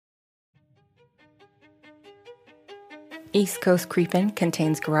East Coast Creepin'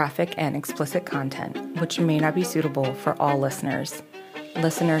 contains graphic and explicit content, which may not be suitable for all listeners.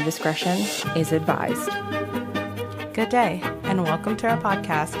 Listener discretion is advised. Good day, and welcome to our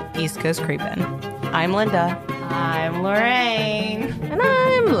podcast, East Coast Creepin'. I'm Linda. I'm Lorraine. And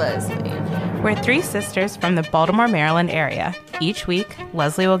I'm Leslie. We're three sisters from the Baltimore, Maryland area. Each week,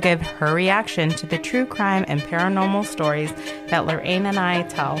 Leslie will give her reaction to the true crime and paranormal stories that Lorraine and I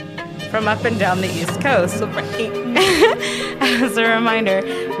tell from up and down the East Coast. As a reminder,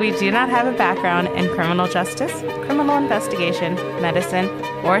 we do not have a background in criminal justice, criminal investigation, medicine,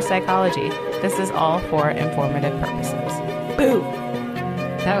 or psychology. This is all for informative purposes. Boo!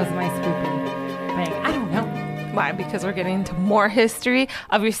 That was my spooky thing. I don't know. Why? Because we're getting into more history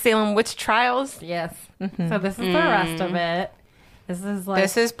of your Salem witch trials. Yes. Mm-hmm. So this is the rest of it.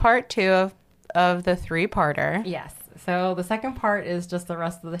 This is part 2 of the 3-parter. Yes. So the second part is just the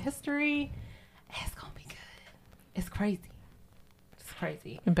rest of the history. It's gonna be good. It's crazy. It's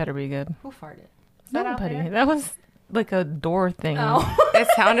crazy. It better be good. Who farted? Nobody. That was like a door thing. Oh. It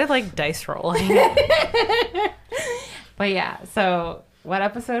sounded like dice rolling. But yeah. So what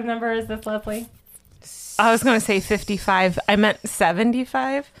episode number is this, Leslie? I was going to say 55. I meant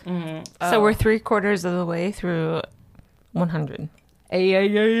 75. Mm-hmm. So we're 3/4 of the way through 100. So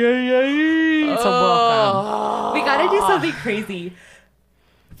welcome. We gotta do something crazy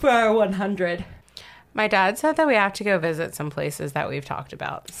for our 100. My dad said that we have to go visit some places that we've talked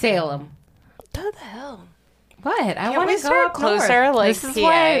about. Salem. What the hell? What? I want to go start up closer, north. like This is PA.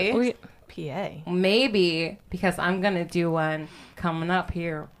 why PA. Maybe because I'm gonna do one coming up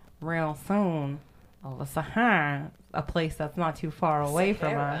here real soon. Over Sahara, a place that's not too far away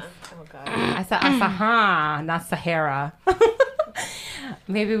from us. Oh, God. I said Sahara, not Sahara.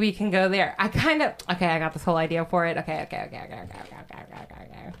 Maybe we can go there. I got this whole idea for it. Okay.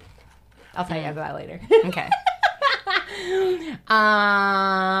 I'll tell you guys that later. Okay.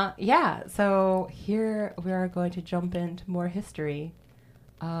 Yeah. So here we are going to jump into more history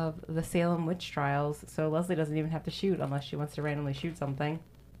of the Salem witch trials. So Leslie doesn't even have to shoot unless she wants to randomly shoot something.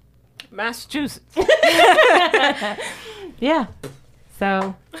 Massachusetts. Yeah.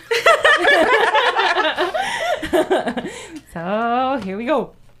 So. So here we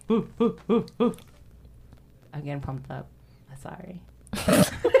go. Ooh, ooh, ooh, ooh. I'm getting pumped up. Sorry.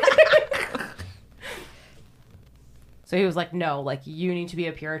 So he was like, no, like you need to be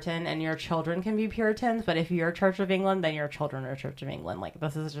a Puritan and your children can be Puritans. But if you're Church of England, then your children are Church of England. Like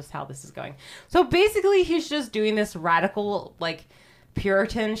this is just how this is going. So basically he's just doing this radical like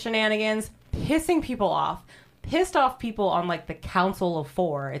Puritan shenanigans, pissing people off. Pissed off people on like the Council of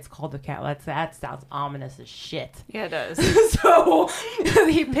Four. It's called the that sounds ominous as shit. Yeah, it does. So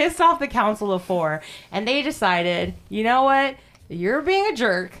he pissed off the Council of Four and they decided, you know what? You're being a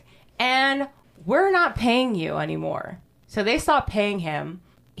jerk and we're not paying you anymore. So they stopped paying him.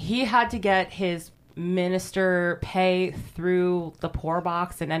 He had to get his minister pay through the poor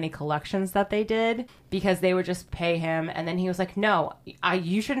box and any collections that they did because they would just pay him. And then he was like, no,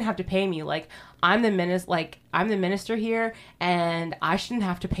 you shouldn't have to pay me. Like I'm the minister here and I shouldn't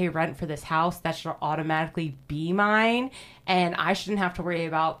have to pay rent for this house. That should automatically be mine. And I shouldn't have to worry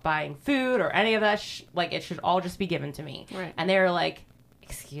about buying food or any of that. Like it should all just be given to me. Right. And they were like,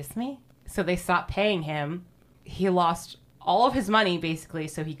 excuse me? So they stopped paying him. He lost all of his money basically.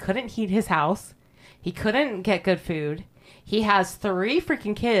 So he couldn't heat his house. He couldn't get good food. He has 3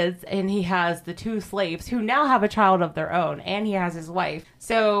 freaking kids, and he has the 2 slaves who now have a child of their own, and he has his wife.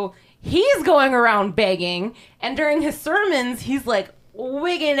 So he's going around begging, and during his sermons, he's like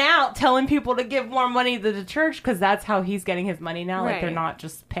wigging out, telling people to give more money to the church because that's how he's getting his money now. Right. Like they're not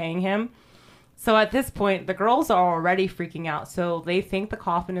just paying him. So at this point, the girls are already freaking out. So they think the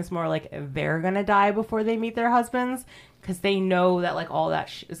coffin is more like they're going to die before they meet their husbands because they know that like all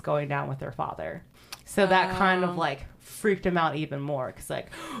that is going down with their father. So that kind of like freaked him out even more because like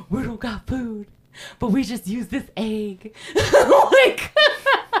we don't got food, but we just use this egg. Like,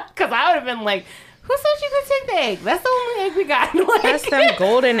 because I would have been like, who said you could take the egg? That's the only egg we got. Like, That's them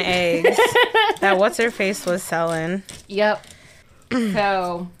golden eggs that what's her face was selling. Yep.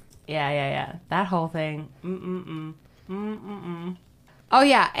 So yeah. That whole thing. Oh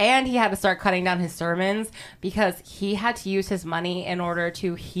yeah, and he had to start cutting down his sermons because he had to use his money in order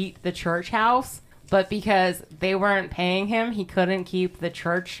to heat the church house. But because they weren't paying him, he couldn't keep the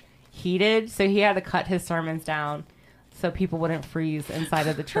church heated. So he had to cut his sermons down so people wouldn't freeze inside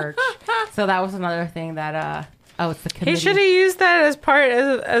of the church. So that was another thing that, it's the committee. He should have used that as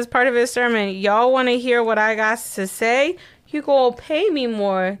part of his sermon. Y'all want to hear what I got to say? You gonna pay me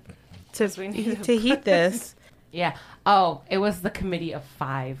more to heat this. Yeah. Oh, it was the committee of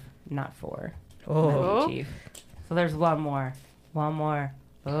 5, not 4. Oh. Chief. So there's one more. One more.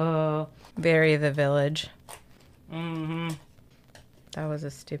 Oh. Bury the Village. Mm-hmm. That was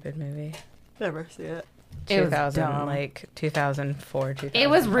a stupid movie. Never see it. It was 2000, dumb. like 2004, 2005. It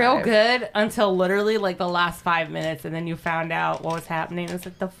was real good until literally like the last 5 minutes, and then you found out what was happening. It was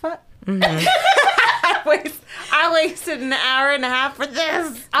like, the fuck? I wasted an hour and a half for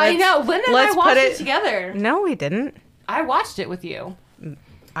this. I know. Linda and I let's watched put it it- together. No, we didn't. I watched it with you.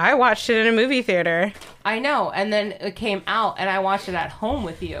 I watched it in a movie theater. I know. And then it came out, and I watched it at home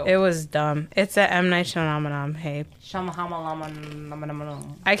with you. It was dumb. It's a M. Night Shyamalan. Hey,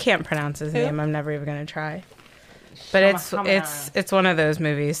 Shamahamalama. I can't pronounce his name. I'm never even gonna try. But it's one of those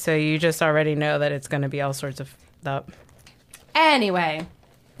movies, so you just already know that it's gonna be all sorts of up. Anyway.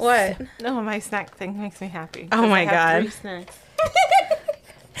 What? No, my snack thing makes me happy. Oh my I have God. 3 snacks.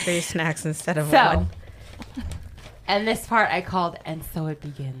 3 snacks instead of So, one. and this part I called, and so it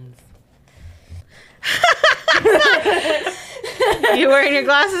begins. You wearing your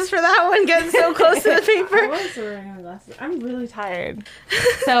glasses for that one? Getting so close to the I paper. was wearing my glasses. I'm really tired.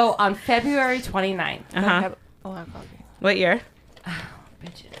 So, on February 29th. Uh huh. A lot of coffee. What year?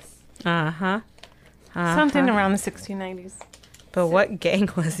 Bitches. Uh huh. Something around the 1690s. But what gang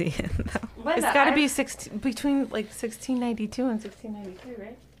was he in, though? It's got to be between like 1692 and 1693,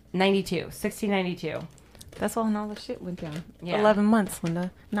 right? 1692. That's when all the shit went down. Yeah. 11 months,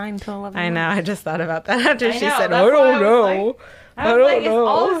 Linda. 9 to 11 I know. months. I just thought about that after I she know, said, that's "I why I don't was know." like- I was don't like, it's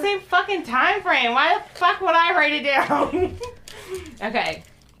all know. the same fucking time frame. Why the fuck would I write it down? Okay.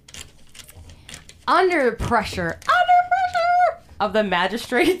 Under pressure of the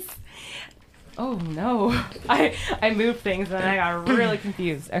magistrates. Oh no. I moved things and I got really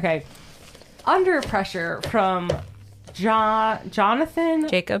confused. Okay. Under pressure from Jonathan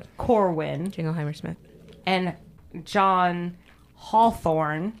Jacob Corwin Jingleheimer Smith. and John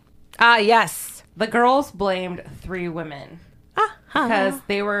Hawthorne, Ah, yes. the girls blamed 3 women. Because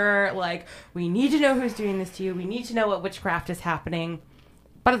they were like, we need to know who's doing this to you. We need to know what witchcraft is happening.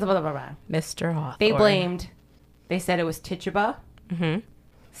 Blah, blah, blah, blah, blah. Mr. Hawthorne. They blamed, they said it was Tituba,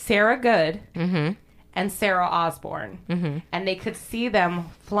 Sarah Good, and Sarah Osborne. And they could see them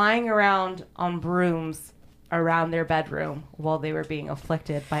flying around on brooms around their bedroom while they were being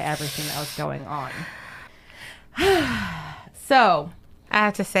afflicted by everything that was going on. So, I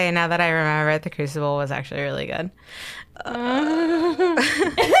have to say, now that I remember it, The Crucible was actually really good.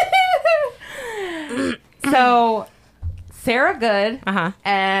 so Sarah Good Uh-huh.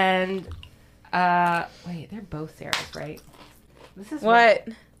 and wait, they're both Sarahs, right? This is What?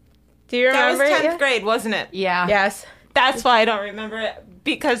 Do you That was remember 10th it? grade, wasn't it? Yeah. Yes. That's why I don't remember it.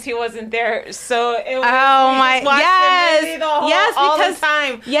 Because he wasn't there. So it was, Oh we my- just watched yes! the movie all Yes, the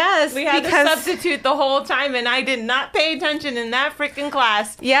time. Yes, We had because to substitute the whole time, and I did not pay attention in that freaking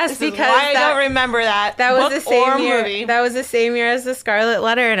class. Yes, This is because why I that- don't remember that. that was book the same or year. movie. That was the same year as the Scarlet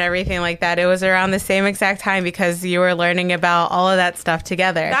Letter and everything like that. It was around the same exact time because you were learning about all of that stuff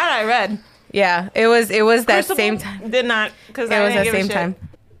together. That I read. Yeah, it was that Crucible same time. Did not, because It I was didn't that give a same shit. time.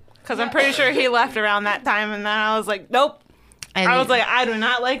 Because I'm pretty sure he left around that time, and then I was like, nope. And I was like, I do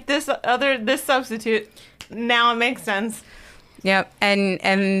not like this substitute. Now it makes sense. yep,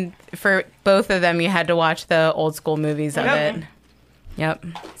 and for both of them, you had to watch the old school movies of Yep. it. Yep.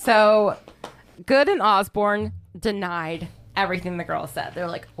 So Good and Osborne denied everything the girls said. They're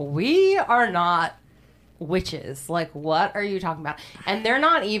like, we are not witches. Like, what are you talking about? And they're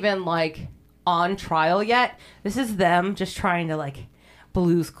not even like on trial yet. This is them just trying to like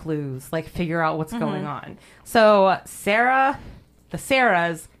Blue's Clues, like figure out what's going on. So the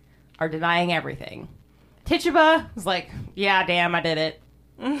Sarahs are denying everything. Tituba was like, yeah, damn, I did it.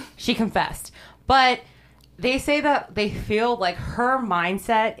 She confessed. But they say that they feel like her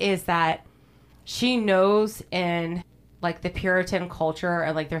mindset is that she knows in like the Puritan culture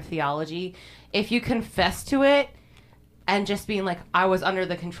and like their theology, if you confess to it and just being like, I was under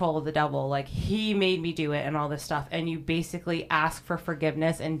the control of the devil, like he made me do it and all this stuff, and you basically ask for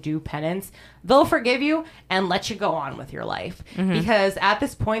forgiveness and do penance, they'll forgive you and let you go on with your life. Because at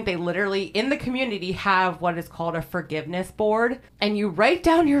this point, they literally in the community have what is called a forgiveness board, and you write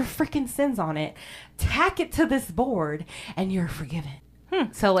down your freaking sins on it, tack it to this board, and you're forgiven.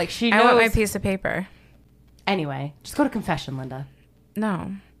 So like she knows. I want my piece of paper. Anyway, just go to confession, Linda.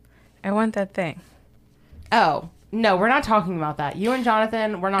 No, I want that thing. Oh, no, we're not talking about that. You and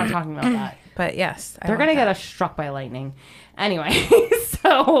Jonathan, we're not talking about that. But yes, They're going to get us struck by lightning. Anyway,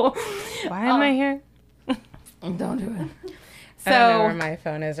 so... Why am I here? Don't do it. I don't know where So, my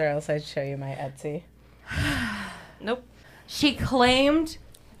phone is, or else I'd show you my Etsy. Nope. she claimed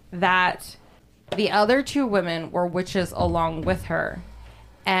that the other 2 women were witches along with her.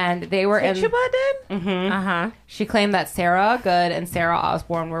 And they were in... Tituba did? Uh-huh. She claimed that Sarah Good and Sarah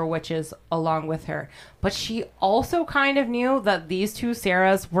Osborne were witches along with her. But she also kind of knew that these two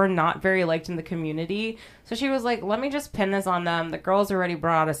Sarahs were not very liked in the community. So she was like, let me just pin this on them. The girls already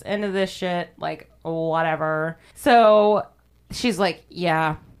brought us into this shit. Like, whatever. So she's like,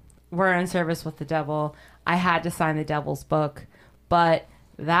 yeah, we're in service with the devil. I had to sign the devil's book. But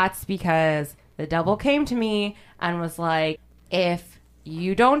that's because the devil came to me and was like, if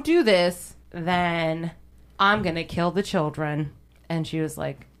you don't do this, then I'm going to kill the children. And she was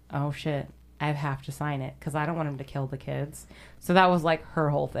like, oh shit, I have to sign it because I don't want him to kill the kids. So that was like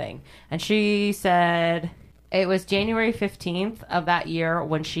her whole thing. And she said it was January 15th of that year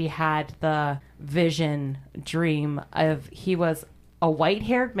when she had the vision dream of he was a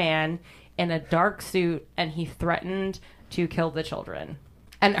white-haired man in a dark suit and he threatened to kill the children.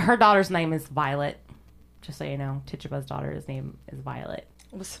 And her daughter's name is Violet. Just so you know, Tituba's daughter's name is Violet.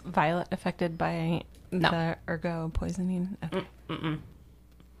 Was Violet affected by No. the ergo poisoning? Okay.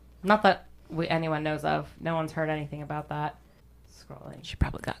 Not that anyone knows of. No one's heard anything about that. Scrolling. She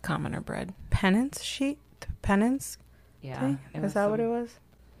probably got commoner bread. Penance sheet? Penance? Yeah. thing? Is that what it was?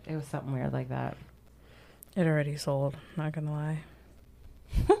 It was something weird like that. It already sold. Not gonna lie.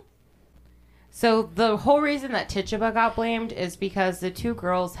 So the whole reason that Tituba got blamed is because the two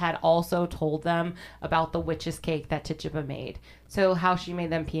girls had also told them about the witch's cake that Tituba made. So how she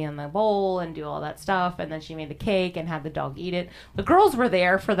made them pee in the bowl and do all that stuff, and then she made the cake and had the dog eat it. The girls were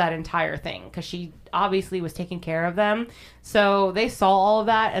there for that entire thing because she obviously was taking care of them. So they saw all of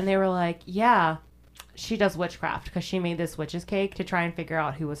that and they were like, yeah, she does witchcraft because she made this witch's cake to try and figure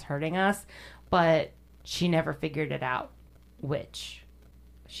out who was hurting us, but she never figured it out. Witch.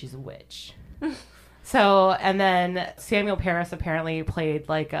 She's a witch. So, and then Samuel Paris apparently played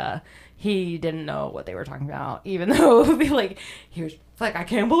like he didn't know what they were talking about, even though he was like, I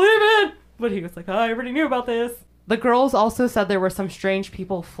can't believe it. But he was like, oh, I already knew about this. The girls also said there were some strange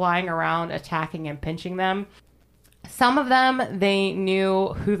people flying around, attacking and pinching them. Some of them, they knew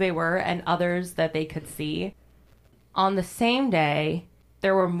who they were, and others that they could see. On the same day,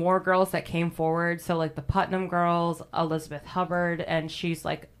 there were more girls that came forward. So like the Putnam girls, Elizabeth Hubbard, and she's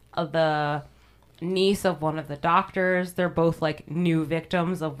like the niece of one of the doctors. They're both like new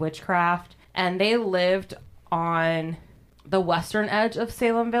victims of witchcraft, and they lived on the western edge of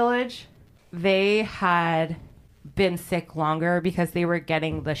Salem Village. They had been sick longer because they were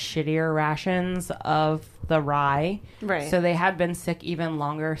getting the shittier rations of the rye. Right. So they had been sick even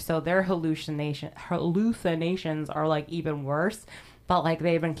longer. So their hallucinations are like even worse. But like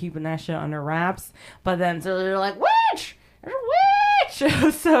they've been keeping that shit under wraps. But then so they're like, witch! There's a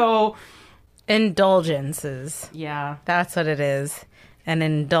witch! So Indulgences. yeah. That's what it is. An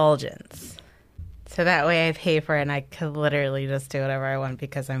indulgence. So that way I pay for it and I could literally just do whatever I want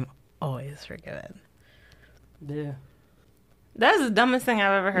because I'm always forgiven. Yeah. That's the dumbest thing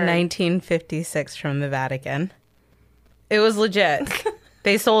I've ever heard. 1956 from the Vatican. It was legit.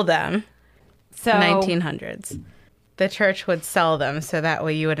 They sold them. So 1900s. The church would sell them so that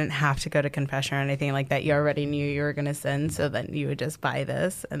way you wouldn't have to go to confession or anything like that. You already knew you were going to sin, so then you would just buy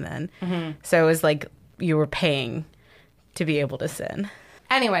this. And then, so it was like you were paying to be able to sin.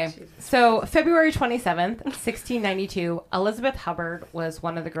 anyway, so February 27th, 1692, Elizabeth Hubbard was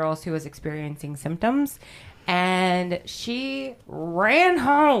one of the girls who was experiencing symptoms, and she ran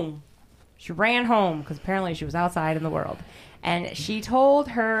home. She ran home because apparently she was outside in the world. And she told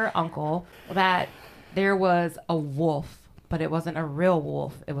her uncle that there was a wolf, but it wasn't a real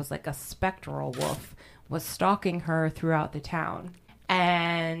wolf. It was like a spectral wolf was stalking her throughout the town.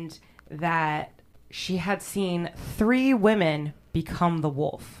 And that she had seen 3 women become the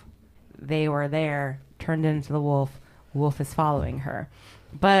wolf. They were there, turned into the wolf. Wolf is following her.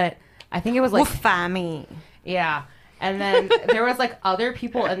 But I think it was like... Wolfami. Yeah. And then there was like other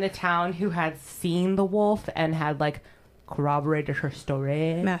people in the town who had seen the wolf and had like corroborated her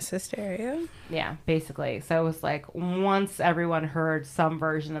story. Mass hysteria. Yeah, basically. So it was like once everyone heard some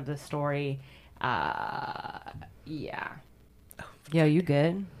version of the story, yeah. Yo, you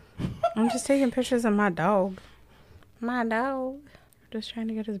good? I'm just taking pictures of my dog. My dog. Just trying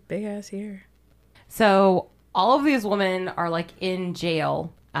to get his big ass ear. So all of these women are like in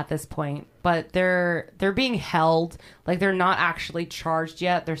jail at this point, but they're being held. Like they're not actually charged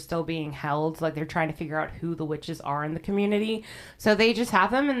yet. They're still being held. Like they're trying to figure out who the witches are in the community. So they just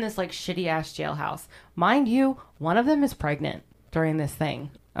have them in this like shitty ass jailhouse. Mind you, one of them is pregnant during this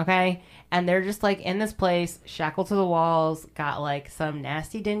thing. Okay. And they're just like in this place, shackled to the walls, got like some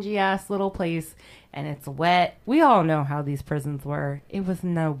nasty, dingy ass little place, and it's wet. We all know how these prisons were. It was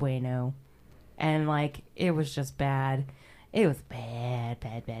no bueno. And like, it was just bad. It was bad,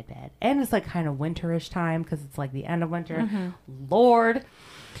 bad, bad, bad. And it's like kind of winterish time because it's like the end of winter. Lord.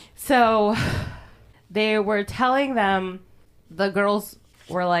 So they were telling them, the girls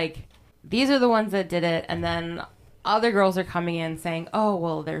were like, these are the ones that did it. And then other girls are coming in saying, oh,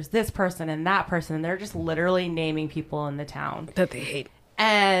 well, there's this person and that person. And they're just literally naming people in the town that they hate.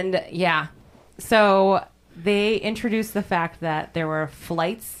 And yeah, so they introduced the fact that there were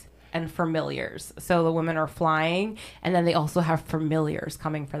flights and familiars. So the women are flying, and then they also have familiars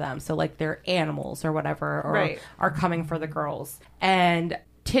coming for them. So like they're animals or whatever, or are coming for the girls. And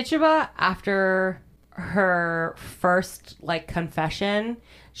Tituba, after her first like confession,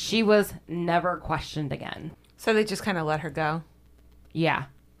 she was never questioned again. So they just kind of let her go. Yeah,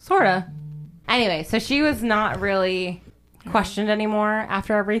 sort of. Anyway, so she was not really questioned anymore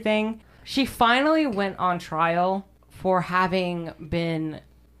after everything. She finally went on trial for having been,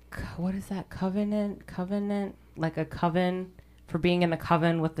 what is that, covenant, like a coven, for being in the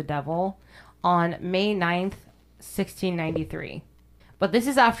coven with the devil on May 9th, 1693. But this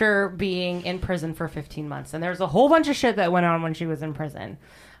is after being in prison for 15 months. And there's a whole bunch of shit that went on when she was in prison.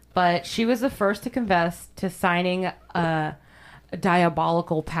 But she was the first to confess to signing a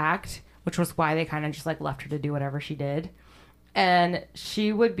diabolical pact, which was why they kind of just like left her to do whatever she did. And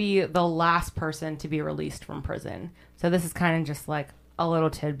she would be the last person to be released from prison. So this is kind of just like a little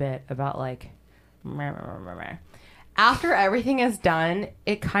tidbit about like, after everything is done,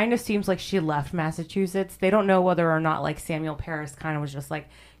 it kind of seems like she left Massachusetts. They don't know whether or not like Samuel Parris kind of was just like,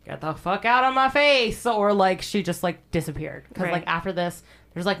 get the fuck out of my face, or like she just like disappeared. Because like after this,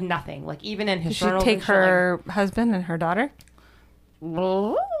 there's like nothing. Like even in his Did she take her husband and her daughter?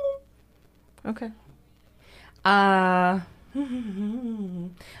 Okay.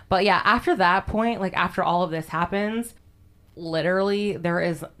 But yeah, after that point, like after all of this happens, literally there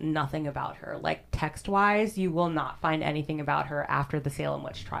is nothing about her. Like text wise, you will not find anything about her after the Salem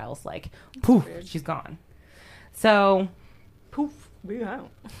witch trials. Like poof, she's gone. So poof, we out.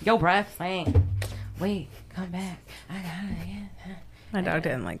 Yo, breath saying, wait, come back. I gotta get. My dog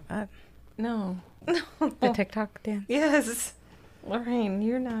didn't like that. No. The TikTok dance. Yes. Lorraine,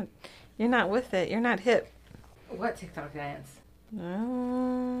 you're not with it. You're not hip. What TikTok dance?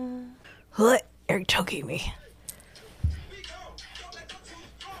 You're choking me.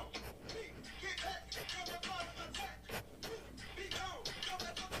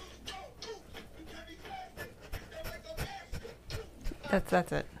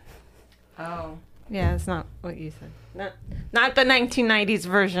 That's it. Oh. Yeah, it's not what you said. Not the 1990s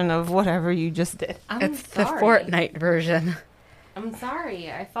version of whatever you just did. It's the Fortnite version. I'm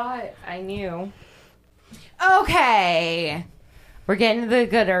sorry. I thought I knew. Okay. We're getting to the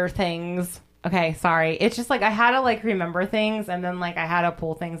gooder things. Okay, sorry. It's just like I had to like remember things and then like I had to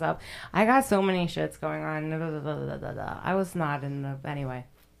pull things up. I got so many shits going on. I was not in the... Anyway.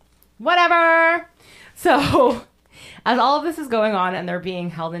 Whatever. So, as all of this is going on and they're being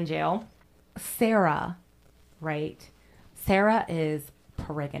held in jail, Sarah, right? Sarah is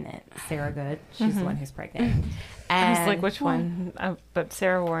pregnant. Sarah Good. She's the one who's pregnant. And I was like, which one? But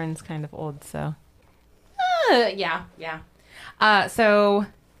Sarah Warren's kind of old, so... Yeah. So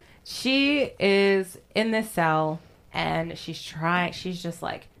she is in this cell and she's just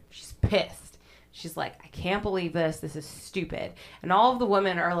like, she's pissed. She's like, I can't believe this. This is stupid. And all of the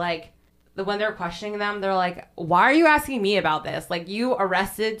women are like, when they're questioning them, they're like, why are you asking me about this? Like, you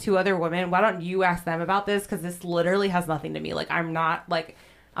arrested 2 other women. Why don't you ask them about this? Because this literally has nothing to me. Like, I'm not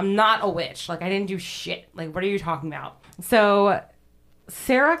a witch. Like, I didn't do shit. Like, what are you talking about? So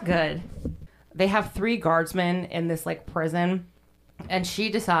Sarah Good, they have 3 guardsmen in this like prison, and she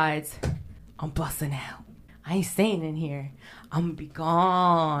decides, I'm busting out. I ain't staying in here. I'm gonna be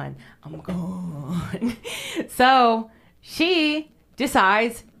gone. I'm gone. So she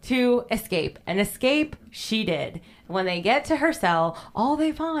decides to escape, and escape she did. When they get to her cell, all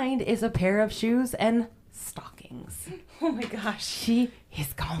they find is a pair of shoes and stockings. Oh my gosh. She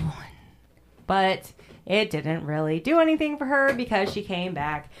is gone. But it didn't really do anything for her because she came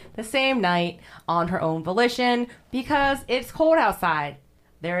back the same night on her own volition because it's cold outside.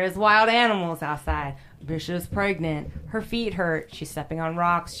 There is wild animals outside. Bitch is pregnant. Her feet hurt. She's stepping on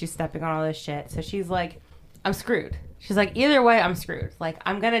rocks. She's stepping on all this shit. So she's like, I'm screwed. She's like, either way, I'm screwed. Like,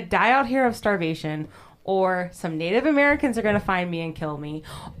 I'm going to die out here of starvation, or some Native Americans are going to find me and kill me,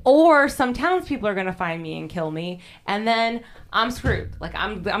 or some townspeople are going to find me and kill me, and then I'm screwed. Like,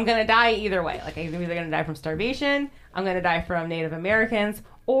 I'm going to die either way. Like, I'm either going to die from starvation, I'm going to die from Native Americans,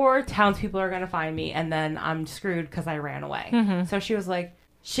 or townspeople are going to find me, and then I'm screwed because I ran away. Mm-hmm. So she was like,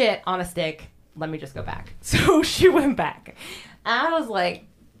 shit on a stick. Let me just go back. So she went back. And I was like,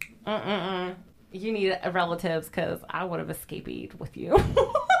 you need relatives because I would have escaped with you.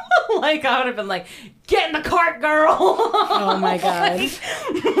 Like, I would have been like, get in the cart, girl. Oh my God.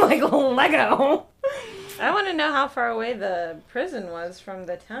 like Lego. I want to know how far away the prison was from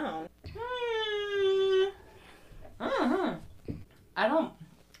the town. I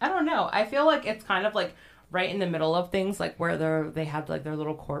don't know. I feel like it's kind of like right in the middle of things, like where they had like their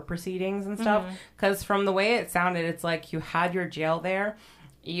little court proceedings and stuff. Because from the way it sounded, it's like you had your jail there,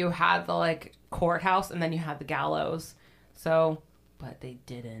 you had the like courthouse, and then you had the gallows. So, but they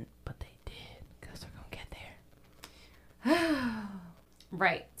didn't. But they did, because we're gonna get there.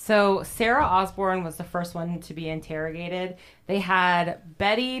 Right. So Sarah Osborne was the first one to be interrogated. They had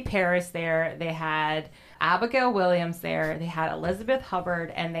Betty Paris there. They had Abigail Williams there. They had Elizabeth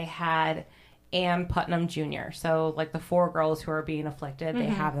Hubbard, and they had Ann Putnam Jr. So like the 4 girls who are being afflicted, they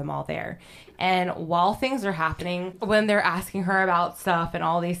have them all there. And while things are happening, when they're asking her about stuff and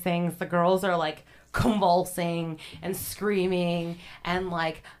all these things, the girls are like convulsing and screaming and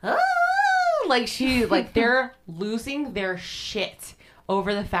like, ah! Like they're losing their shit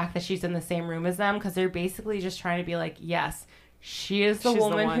over the fact that she's in the same room as them, because they're basically just trying to be like, yes, she's the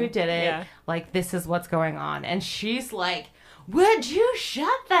woman who did it. Yeah. Like, this is what's going on. And she's like, would you shut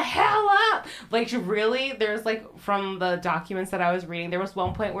the hell up? Like, really, there's like, from the documents that I was reading, there was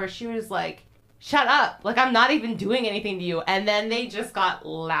one point where she was like, shut up. Like, I'm not even doing anything to you. And then they just got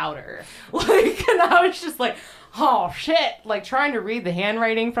louder. Like, and I was just like, oh shit. Like, trying to read the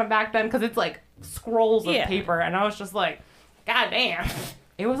handwriting from back then, because it's like scrolls of paper. And I was just like, God damn.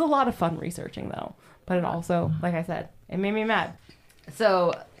 It was a lot of fun researching, though. But it also, like I said, it made me mad.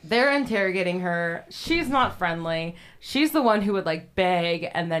 So they're interrogating her. She's not friendly. She's the one who would, like, beg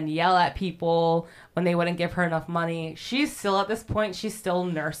and then yell at people when they wouldn't give her enough money. She's still, at this point, she's still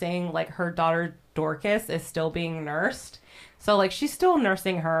nursing. Like, her daughter Dorcas is still being nursed. So, like, she's still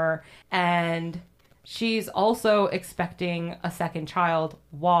nursing her. And she's also expecting a second child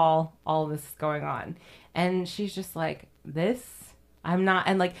while all this is going on. And she's just like, I'm not,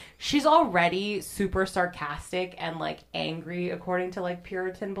 and like, she's already super sarcastic and like angry according to like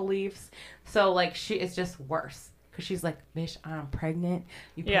Puritan beliefs. So like, she is just worse. Cause she's like, bitch, I'm pregnant.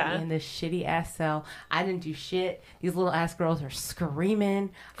 You put me in this shitty ass cell. I didn't do shit. These little ass girls are screaming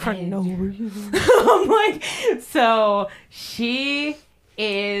for no reason. I'm like, so she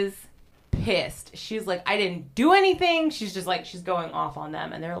is pissed. She's like, I didn't do anything. She's just like, she's going off on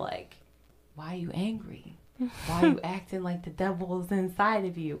them. And they're like, why are you angry? Why are you acting like the devil is inside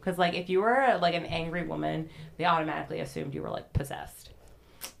of you? Because, like, if you were, like, an angry woman, they automatically assumed you were, like, possessed.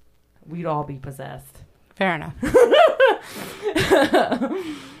 We'd all be possessed. Fair enough.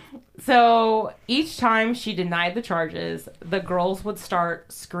 So, each time she denied the charges, the girls would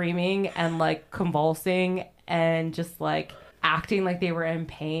start screaming and, like, convulsing and just, like, acting like they were in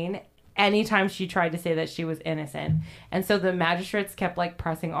pain anytime she tried to say that she was innocent. And so the magistrates kept like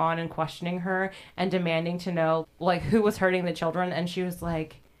pressing on and questioning her and demanding to know like who was hurting the children. And she was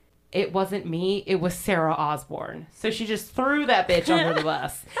like, it wasn't me, it was Sarah Osborne. So she just threw that bitch under the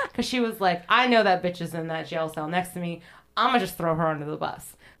bus, because she was like, I know that bitch is in that jail cell next to me, I'm gonna just throw her under the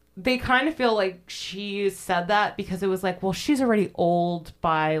bus. They kind of feel like she said that because it was like, well, she's already old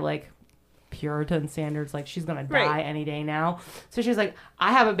by like Puritan standards, like she's gonna die any day now. So she's like,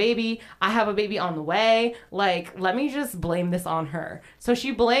 I have a baby on the way, like let me just blame this on her. So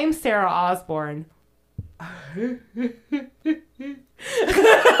she blames Sarah Osborne. So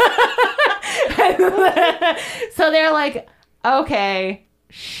they're like, okay,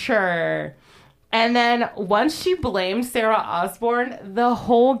 sure. And then once she blamed Sarah Osborne, the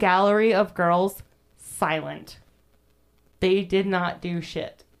whole gallery of girls silent. They did not do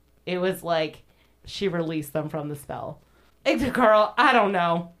shit. It was like she released them from the spell. Girl, I don't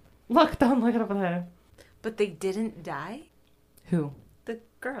know. Don't look it up there. But they didn't die? Who? The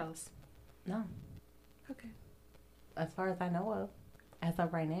girls. No. Okay. As far as I know of. As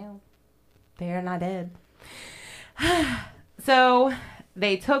of right now. They are not dead. So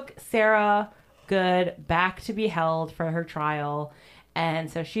they took Sarah Good back to be held for her trial. And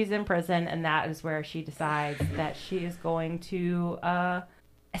so she's in prison, and that is where she decides that she is going to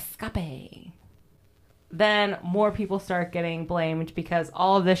escape. Then more people start getting blamed because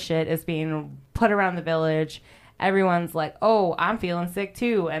all of this shit is being put around the village. Everyone's like, oh, I'm feeling sick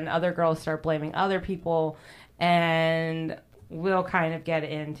too. And other girls start blaming other people. And we'll kind of get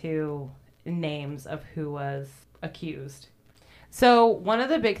into names of who was accused. So one of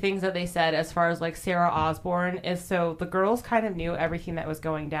the big things that they said as far as like Sarah Osborne is, so the girls kind of knew everything that was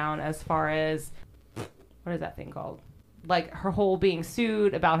going down as far as, what is that thing called? like her whole being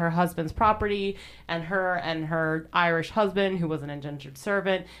sued about her husband's property and her Irish husband who was an indentured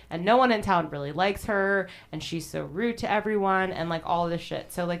servant, and no one in town really likes her, and she's so rude to everyone, and like all this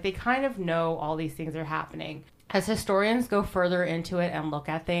shit. So like they kind of know all these things are happening. As historians go further into it and look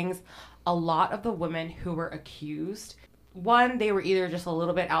at things, a lot of the women who were accused, one, they were either just a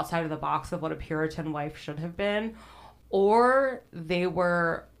little bit outside of the box of what a Puritan wife should have been, or they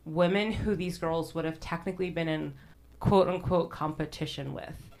were women who these girls would have technically been in quote unquote competition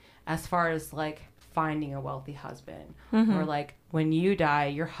with, as far as like finding a wealthy husband, or like when you die,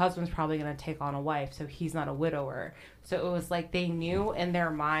 your husband's probably going to take on a wife, so he's not a widower. So it was like they knew in their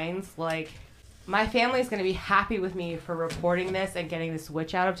minds, like, my family's going to be happy with me for reporting this and getting this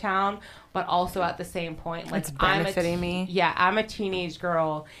witch out of town, but also at the same point, like, It's benefiting me. Yeah, I'm a teenage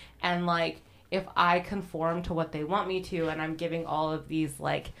girl, and like, if I conform to what they want me to, and I'm giving all of these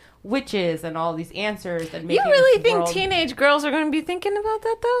like witches and all these answers, and You making really this think world... teenage girls are going to be thinking about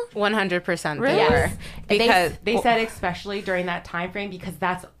that though? 100% Really? they were. Yes. Because They said especially during that time frame, because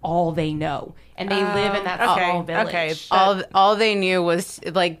that's all they know, and they live in that small village. Okay. all they knew was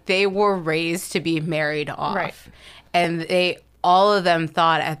like they were raised to be married off. Right. And all of them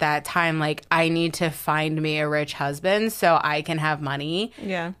thought at that time, like, I need to find me a rich husband so I can have money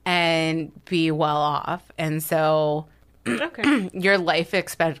Yeah. and be well off. And so Okay. your life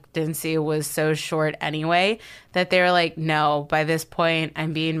expectancy was so short anyway that they were like, no, by this point,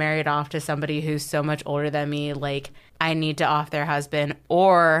 I'm being married off to somebody who's so much older than me. Like, I need to off their husband.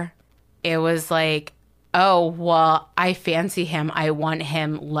 Or it was like, oh, well, I fancy him. I want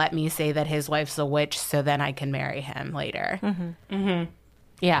him. Let me say that his wife's a witch so then I can marry him later.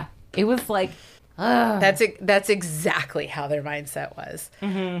 Yeah, it was like, That's exactly how their mindset was.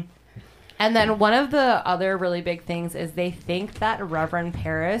 and then one of the other really big things is they think that Reverend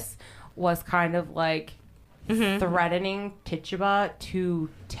Paris was kind of like threatening Tituba to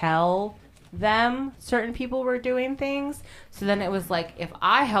tell them certain people were doing things. So then it was like, if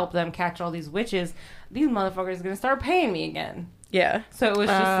I help them catch all these witches, these motherfuckers are going to start paying me again. Yeah. So it was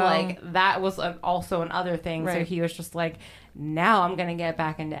just like, that was also another thing. So Right. he was just like, now I'm going to get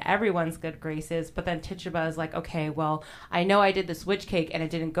back into everyone's good graces. But then Tituba is like, okay, well, I know I did this witch cake and it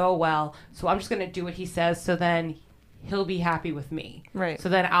didn't go well, so I'm just going to do what he says, so then he'll be happy with me. Right. So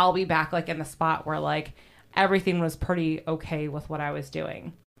then I'll be back like in the spot where like everything was pretty okay with what I was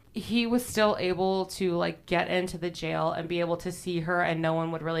doing. He was still able to like get into the jail and be able to see her, and no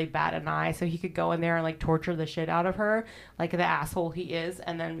one would really bat an eye, so he could go in there and like torture the shit out of her like the asshole he is,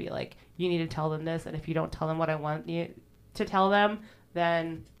 and then be like, you need to tell them this, and if you don't tell them what I want you to tell them,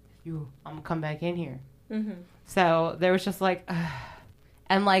 then I'm gonna come back in here. So there was just like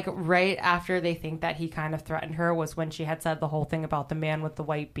and like right after they think that he kind of threatened her was when she had said the whole thing about the man with the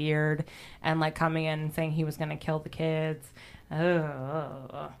white beard and like coming in and saying he was gonna kill the kids.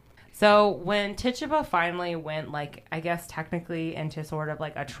 So when Tituba finally went, like, I guess technically into sort of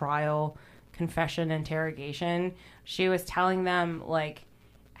like a trial, confession, interrogation, she was telling them like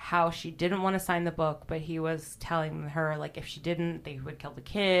how she didn't want to sign the book, but he was telling her like if she didn't, they would kill the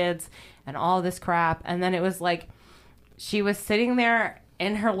kids and all this crap. And then it was like she was sitting there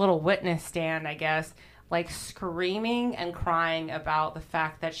in her little witness stand, I guess, like screaming and crying about the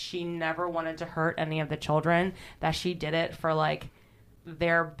fact that she never wanted to hurt any of the children, that she did it for like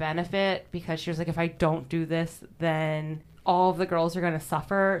their benefit, because she was like, if I don't do this, then all of the girls are going to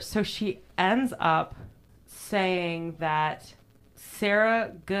suffer. So she ends up saying that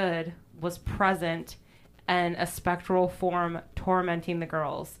Sarah Good was present in a spectral form tormenting the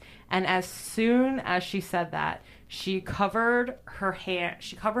girls. And as soon as she said that, she covered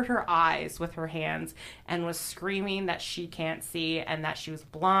her eyes with her hands and was screaming that she can't see and that she was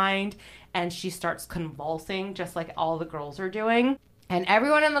blind, and she starts convulsing just like all the girls are doing. And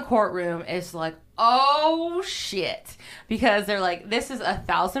everyone in the courtroom is like, oh shit. Because they're like, this is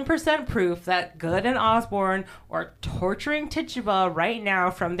 1,000% proof that Good and Osborne are torturing Tituba right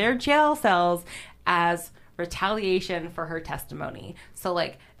now from their jail cells as retaliation for her testimony. So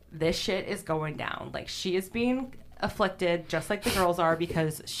like, this shit is going down. Like, she is being afflicted just like the girls are,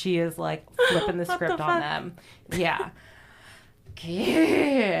 because she is like flipping the script on them. Yeah.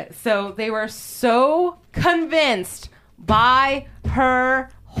 So they were so convinced by her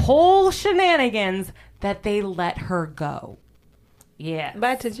whole shenanigans that they let her go. Yeah.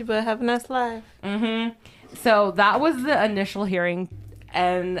 Bye, Tituba. Have a nice life. So that was the initial hearing,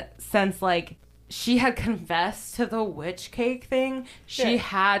 and since like she had confessed to the witch cake thing, she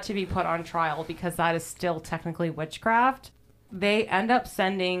had to be put on trial because that is still technically witchcraft. they end up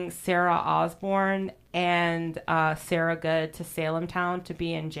sending Sarah Osborne and Sarah Good to Salem Town to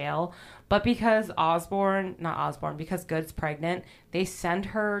be in jail. But because because Good's pregnant, they send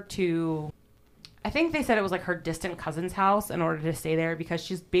her to, I think they said it was like her distant cousin's house in order to stay there because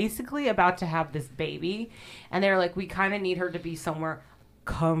she's basically about to have this baby. And they're like, we kind of need her to be somewhere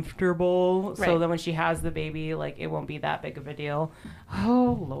comfortable so that when she has the baby, like, it won't be that big of a deal.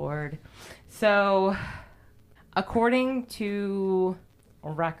 Oh, Lord. So, according to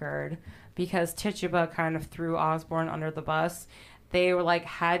record, because Tituba kind of threw Osborne under the bus, they were like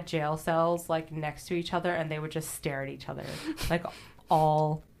had jail cells like next to each other and they would just stare at each other like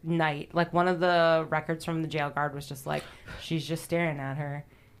all night. Like one of the records from the jail guard was just like, she's just staring at her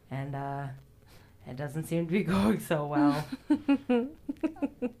and it doesn't seem to be going so well.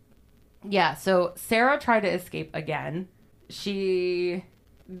 Yeah, so Sarah tried to escape again. She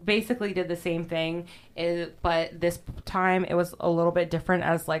basically did the same thing, but this time it was a little bit different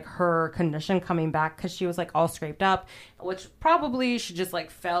as like her condition coming back because she was like all scraped up, which probably she just like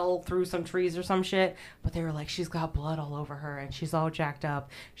fell through some trees or some shit. But they were like, she's got blood all over her and she's all jacked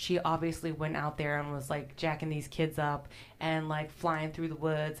up. She obviously went out there and was like jacking these kids up and like flying through the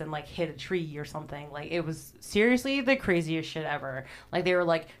woods and like hit a tree or something. Like it was seriously the craziest shit ever. Like they were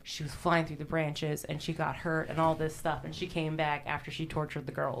like, she was flying through the branches and she got hurt and all this stuff and she came back after she tortured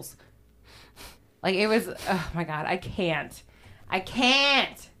the girls. Like it was, oh my God, I can't.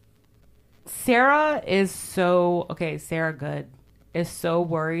 Sarah Good is so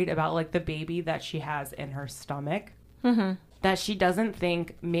worried about like the baby that she has in her stomach. Mm-hmm. That she doesn't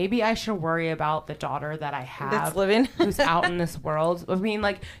think, maybe I should worry about the daughter that I have that's living who's out in this world. I mean,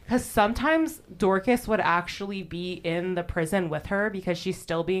 like, because sometimes Dorcas would actually be in the prison with her because she's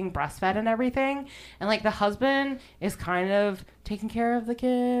still being breastfed and everything. And, like, the husband is kind of taking care of the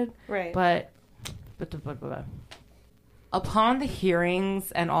kid. Right. But upon the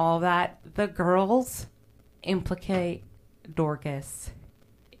hearings and all that, the girls implicate Dorcas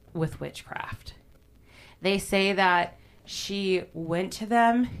with witchcraft. They say that she went to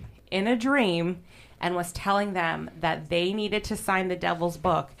them in a dream and was telling them that they needed to sign the devil's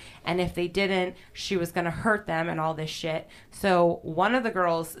book. And if they didn't, she was going to hurt them and all this shit. So one of the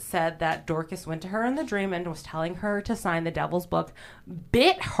girls said that Dorcas went to her in the dream and was telling her to sign the devil's book,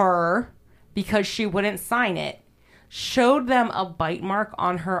 bit her because she wouldn't sign it, showed them a bite mark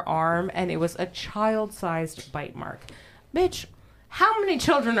on her arm, and it was a child-sized bite mark. Bitch, how many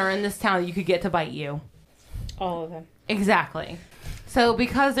children are in this town you could get to bite you? all of them. Exactly. So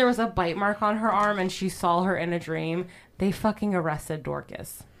because there was a bite mark on her arm and she saw her in a dream, they fucking arrested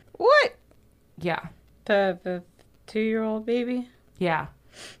Dorcas. What? Yeah. The 2-year-old baby? Yeah.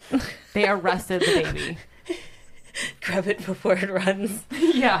 They arrested the baby. Grab it before it runs.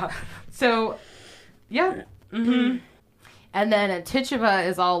 Yeah. So, yeah. Mm-hmm. And then Tituba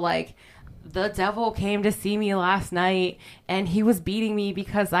is all like, the devil came to see me last night and he was beating me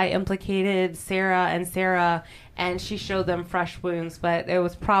because I implicated Sarah, and she showed them fresh wounds, but it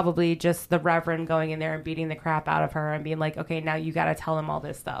was probably just the Reverend going in there and beating the crap out of her and being like, okay, now you got to tell him all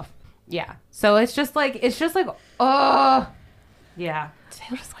this stuff. Yeah. So it's just like, oh, yeah.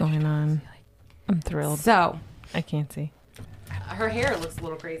 What's going on? I'm thrilled. So I can't see. her hair looks a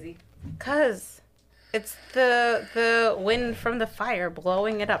little crazy. 'Cause it's the wind from the fire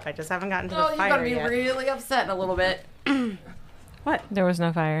blowing it up. I just haven't gotten to the fire you're gonna be yet. really upset in a little bit. What? There was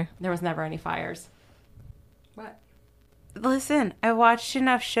no fire. There was never any fires. What? Listen, I watched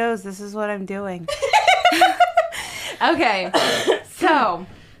enough shows. This is what I'm doing. Okay, so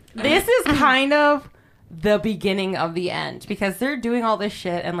this is kind of the beginning of the end because they're doing all this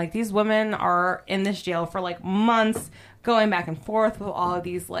shit and like these women are in this jail for like months going back and forth with all of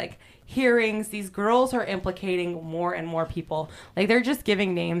these like hearings. These girls are implicating more and more people. Like they're just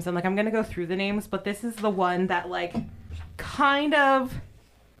giving names and like I'm gonna go through the names, but this is the one that like kind of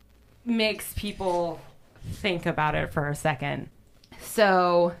makes people think about it for a second.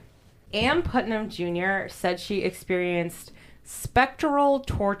 So Ann Putnam Jr. said she experienced spectral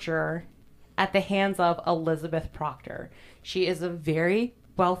torture at the hands of Elizabeth Proctor. She is a very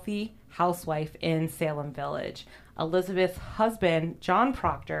wealthy housewife in Salem Village. Elizabeth's husband, John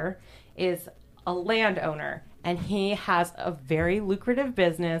Proctor, is a landowner, and he has a very lucrative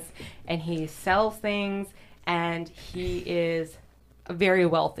business, and he sells things, and he is very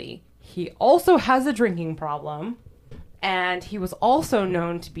wealthy. He also has a drinking problem, and he was also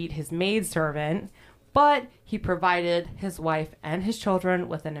known to beat his maidservant, but he provided his wife and his children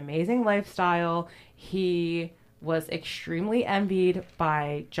with an amazing lifestyle. He was extremely envied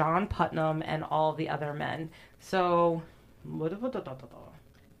by John Putnam and all the other men. So,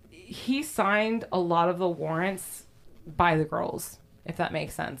 he signed a lot of the warrants by the girls, if that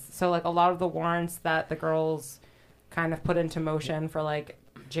makes sense. So like a lot of the warrants that the girls kind of put into motion for like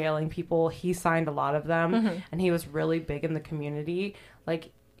jailing people, he signed a lot of them, and he was really big in the community.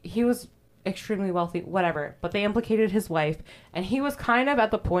 Like he was extremely wealthy, whatever, but they implicated his wife, and he was kind of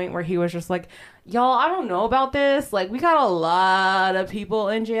at the point where he was just like, y'all, I don't know about this, like we got a lot of people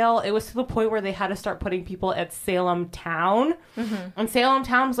in jail. It was to the point where they had to start putting people at Salem Town, and Salem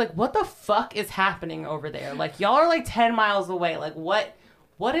Town was like, what the fuck is happening over there? Like y'all are like 10 miles away, like what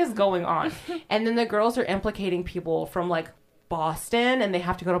is going on? And then the girls are implicating people from like Boston, and they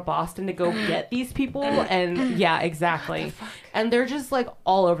have to go to Boston to go get these people, and yeah, exactly. And they're just like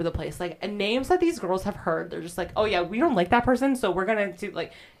all over the place, like names that these girls have heard. They're just like, oh yeah, we don't like that person, so we're gonna do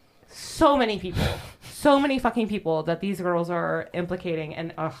like so many people, so many fucking people that these girls are implicating,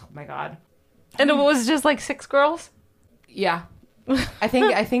 and oh my god. And it was just like 6 girls? Yeah. I think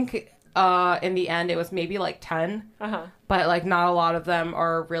in the end it was maybe like 10, but like not a lot of them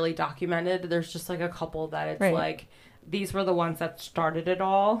are really documented. There's just like a couple that it's like these were the ones that started it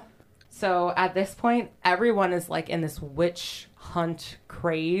all. So at this point, everyone is like in this witch hunt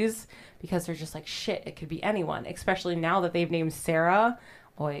craze because they're just like, shit, it could be anyone. Especially now that they've named Sarah.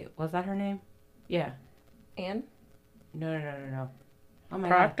 Oh, wait, was that her name? Yeah. Anne? No. Oh my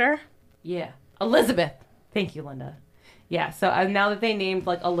Proctor? God. Yeah. Elizabeth. Thank you, Linda. Yeah, so now that they named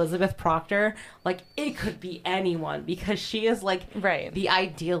like Elizabeth Proctor, like it could be anyone because she is like the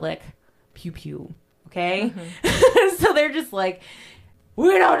idyllic pew pew. Okay? So they're just like,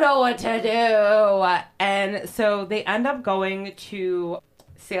 we don't know what to do. And so they end up going to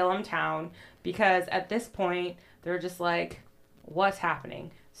Salem Town because at this point, they're just like, what's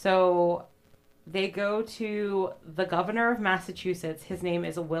happening? So they go to the governor of Massachusetts. His name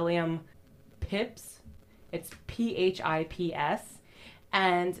is William Phips. It's Phips.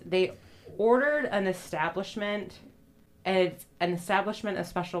 And they ordered an establishment. It's an establishment, a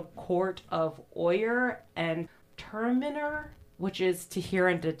special court of oyer and terminer, which is to hear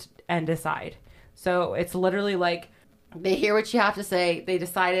and decide. So it's literally like they hear what you have to say, they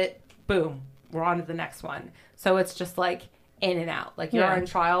decide it, boom, we're on to the next one. So it's just like in and out. Like you're on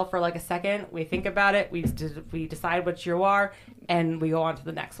trial for like a second, we think about it, we decide what you are, and we go on to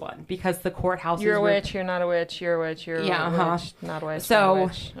the next one because the courthouse. You're a witch. You're not a witch. You're a witch. You're a witch. Not a witch. So not a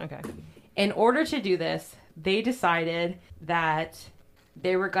witch. Okay. In order to do this, they decided that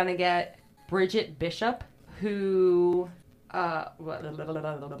they were going to get Bridget Bishop, who,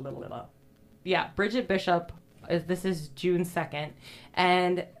 Bridget Bishop, this is June 2nd,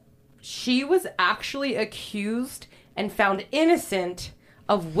 and she was actually accused and found innocent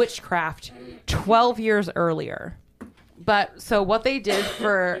of witchcraft 12 years earlier. But, so what they did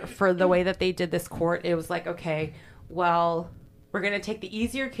for the way that they did this court, it was like, okay, well, we're going to take the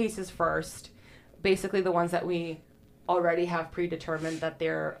easier cases first, basically the ones that we already have predetermined that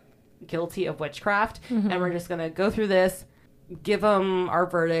they're guilty of witchcraft, and we're just going to go through this, give them our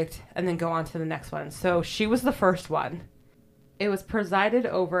verdict, and then go on to the next one. So she was the first one. It was presided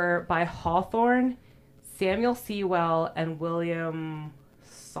over by Hawthorne, Samuel Sewell, and William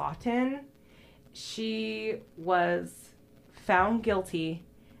Sawton. She was found guilty,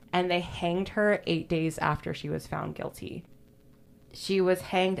 and they hanged her 8 days after she was found guilty. She was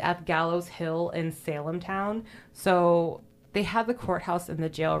hanged at Gallows Hill in Salem Town. So they had the courthouse and the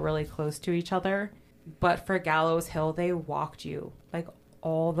jail really close to each other. But for Gallows Hill, they walked you like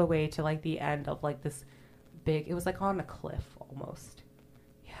all the way to like the end of like this big, it was like on a cliff almost.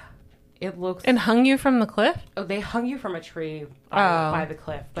 Yeah. It looks. And hung you from the cliff? Oh, they hung you from a tree by the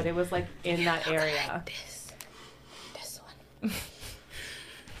cliff, but it was like in that area. Like this one.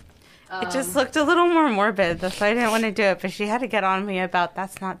 It just looked a little more morbid. That's why I didn't want to do it. But she had to get on me about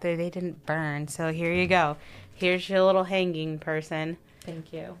they didn't burn. So here you go. Here's your little hanging person.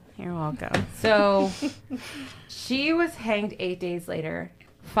 Thank you. You're welcome. So she was hanged 8 days later.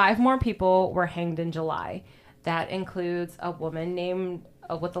 5 more people were hanged in July. That includes a woman named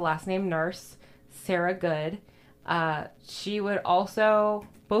with the last name Nurse, Sarah Good. She would also,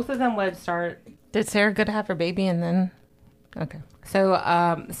 both of them would start. Did Sarah Good have her baby and then? Okay.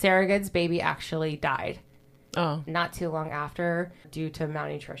 So Sarah Good's baby actually died. Oh. Not too long after due to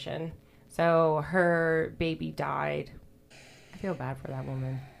malnutrition. So her baby died. I feel bad for that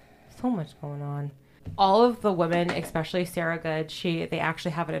woman. So much going on. All of the women, especially Sarah Good, they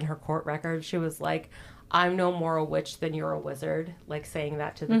actually have it in her court record. She was like, I'm no more a witch than you're a wizard, like saying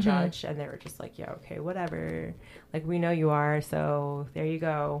that to the judge. And they were just like, yeah, okay, whatever. Like, we know you are, so there you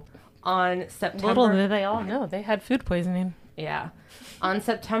go. On September... Little did they all know. They had food poisoning. Yeah. On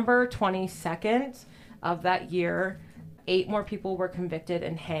September 22nd of that year, 8 more people were convicted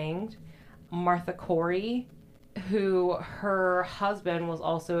and hanged. Martha Corey, who her husband was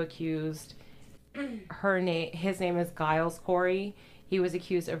also accused. His name is Giles Corey. He was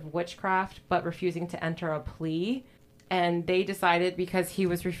accused of witchcraft, but refusing to enter a plea. And they decided, because he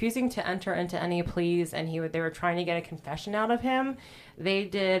was refusing to enter into any pleas and they were trying to get a confession out of him, they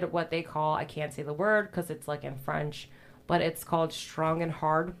did what they call, I can't say the word because it's like in French, but it's called strong and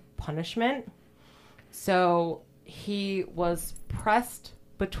hard punishment. So he was pressed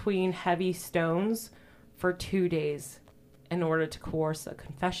between heavy stones for 2 days in order to coerce a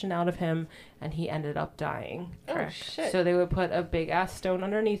confession out of him, and he ended up dying. Oh, shit. So they would put a big ass stone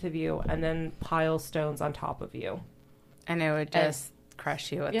underneath of you and then pile stones on top of you. And it would just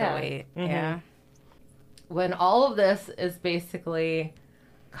crush you with the weight. Mm-hmm. Yeah. When all of this is basically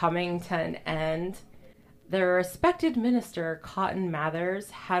coming to an end, their respected minister, Cotton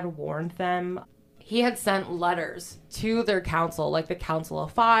Mathers, had warned them. He had sent letters to their council, like the Council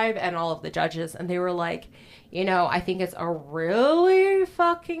of Five and all of the judges, and they were like, I think it's a really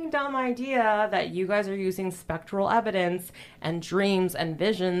fucking dumb idea that you guys are using spectral evidence and dreams and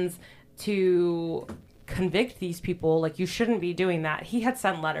visions to convict these people. Like, you shouldn't be doing that. He had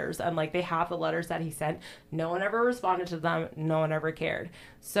sent letters, and like they have the letters that he sent. No one ever responded to them. No one ever cared.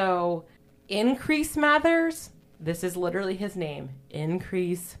 So Increase Mathers, this is literally his name,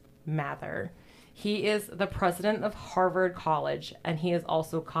 Increase Mather. He is the president of Harvard College, and he is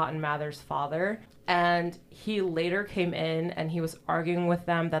also Cotton Mather's father. And he later came in and he was arguing with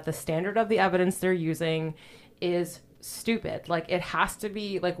them that the standard of the evidence they're using is stupid. Like, it has to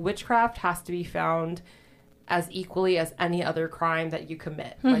be, like, witchcraft has to be found as equally as any other crime that you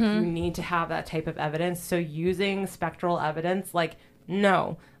commit. Mm-hmm. Like, you need to have that type of evidence. So using spectral evidence, like,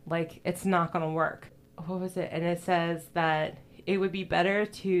 no, like, it's not going to work. What was it? And it says that it would be better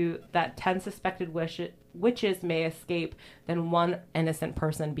that 10 suspected witches may escape than one innocent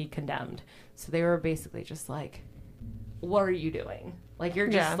person be condemned. So they were basically just like, what are you doing? Like, you're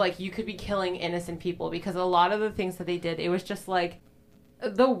just like, you could be killing innocent people, because a lot of the things that they did, it was just like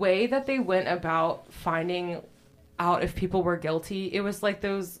the way that they went about finding out if people were guilty. It was like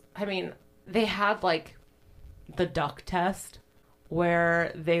they had like the duck test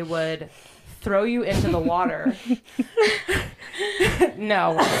where they would throw you into the water.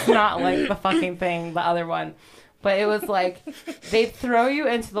 No, it's not like the fucking thing, the other one. But it was like, they'd throw you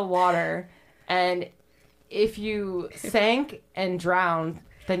into the water, and if you sank and drowned,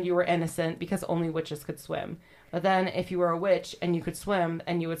 then you were innocent, because only witches could swim. But then if you were a witch and you could swim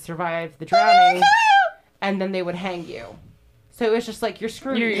and you would survive the drowning, and then they would hang you. So it was just like, you're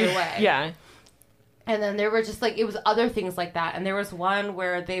screwed either way. Yeah. And then there were just like, it was other things like that. And there was one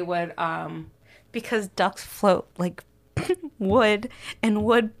where they would, because ducks float like wood, and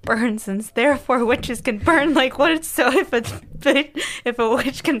wood burns, and therefore witches can burn like wood. So if a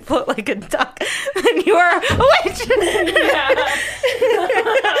witch can float like a duck, then you are a witch.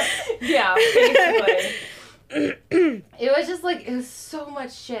 Yeah, basically. It was just like, it was so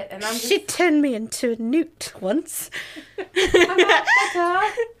much shit, and She turned me into a newt once.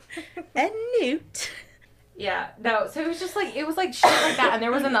 A newt. Yeah, no, so it was just like, it was like shit like that. And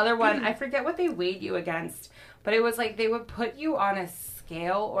there was another one, I forget what they weighed you against, but it was like they would put you on a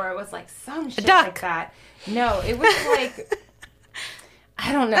scale, or it was like some shit like that. No, it was like,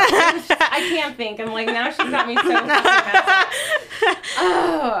 I don't know. I can't think. I'm like, now she's got me so fucking messed up.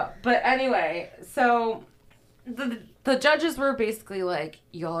 Oh, but anyway, so the judges were basically like,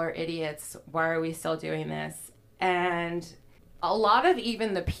 y'all are idiots. Why are we still doing this? And a lot of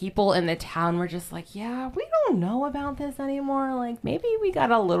even the people in the town were just like, yeah, we don't know about this anymore. Like, maybe we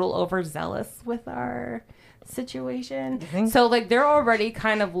got a little overzealous with our situation. So, like, they're already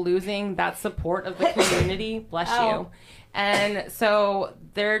kind of losing that support of the community. Bless you. And so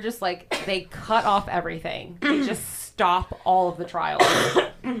they're just like, they cut off everything. They just stop all of the trials.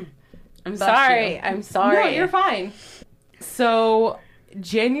 I'm sorry. No, you're fine. So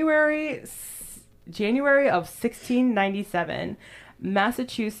January of 1697,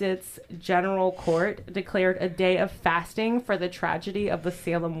 Massachusetts General Court declared a day of fasting for the tragedy of the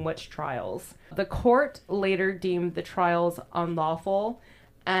Salem witch trials. The court later deemed the trials unlawful,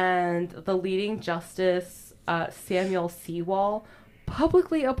 and the leading justice, Samuel Sewall,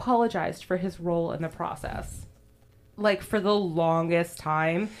 publicly apologized for his role in the process. Like, for the longest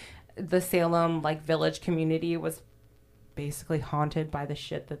time, the Salem, like, village community was basically haunted by the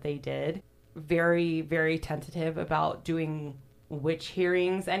shit that they did. Very, very tentative about doing witch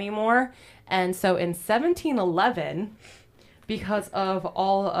hearings anymore. And so in 1711, because of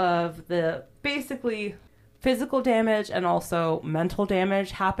all of the basically physical damage and also mental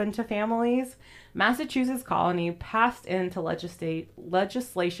damage happened to families, Massachusetts colony passed into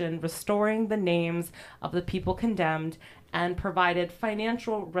legislation restoring the names of the people condemned and provided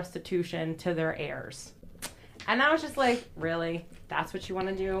financial restitution to their heirs. And I was just like, really? That's what you want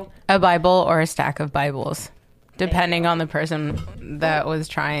to do? A Bible or a stack of Bibles, depending on the person that was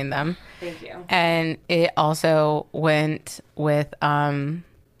trying them. Thank you. And it also went with,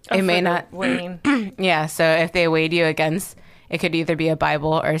 it may not, weighing. yeah, so if they weighed you against, it could either be a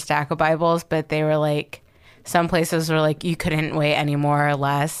Bible or a stack of Bibles, but they were like, some places were like, you couldn't weigh any more or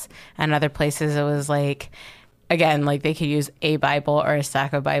less, and other places it was like, again, like they could use a Bible or a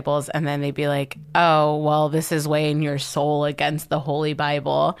stack of Bibles, and then they'd be like, oh, well, this is weighing your soul against the Holy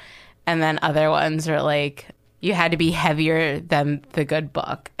Bible. And then other ones are like, you had to be heavier than the good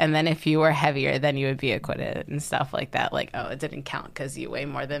book. And then if you were heavier, then you would be acquitted and stuff like that. Like, oh, it didn't count because you weigh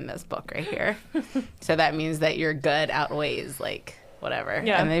more than this book right here. So that means that your good outweighs, like, whatever.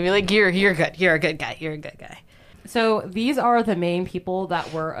 Yeah. And they'd be like, you're good. You're a good guy. You're a good guy. So these are the main people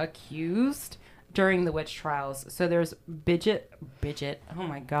that were accused during the witch trials. So there's Bridget, oh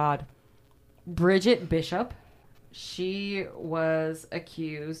my God, Bridget Bishop. She was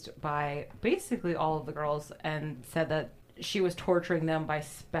accused by basically all of the girls and said that she was torturing them by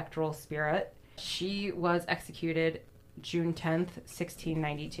spectral spirit. She was executed June 10th,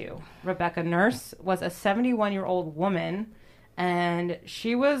 1692. Rebecca Nurse was a 71-year-old woman, and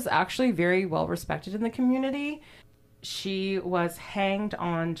she was actually very well respected in the community. She was hanged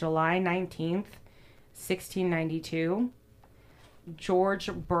on July 19th, 1692.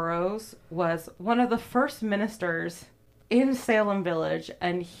 George Burroughs was one of the first ministers in Salem Village,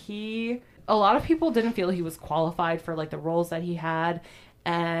 and a lot of people didn't feel he was qualified for like the roles that he had,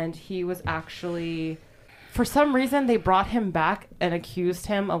 and he was actually, for some reason, they brought him back and accused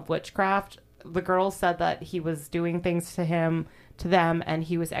him of witchcraft. The girls said that he was doing things to them, and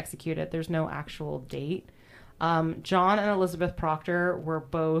he was executed. There's no actual date. John and Elizabeth Proctor were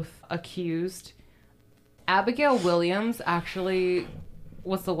both accused. Abigail Williams actually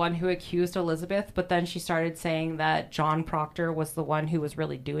was the one who accused Elizabeth, but then she started saying that John Proctor was the one who was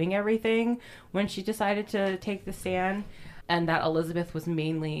really doing everything when she decided to take the stand, and that Elizabeth was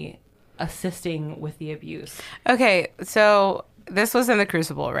mainly assisting with the abuse. Okay, so this was in the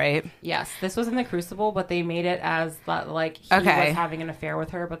Crucible, right? Yes, this was in the Crucible, but they made it as that like he was having an affair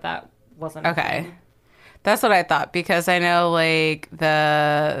with her, but that wasn't okay. That's what I thought, because I know like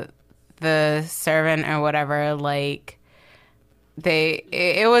the servant or whatever, like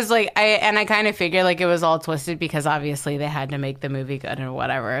it was like I kind of figured like it was all twisted because obviously they had to make the movie good or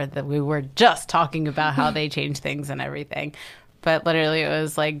whatever, that we were just talking about how they changed things and everything, but literally it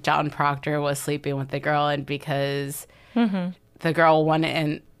was like John Proctor was sleeping with the girl, and because the girl wanted,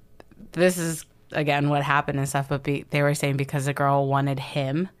 and this is again what happened and stuff, but they were saying because the girl wanted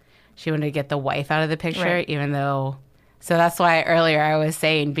him, she wanted to get the wife out of the picture, right. Even though. So that's why earlier I was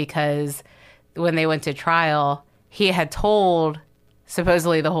saying, because when they went to trial, he had told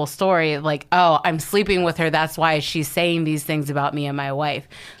supposedly the whole story, like, oh, I'm sleeping with her. That's why she's saying these things about me and my wife.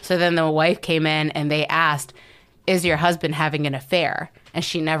 So then the wife came in and they asked, is your husband having an affair? And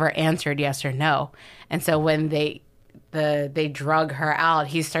she never answered yes or no. And so when they drug her out,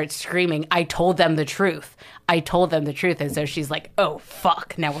 he starts screaming, I told them the truth. I told them the truth. And so she's like, oh,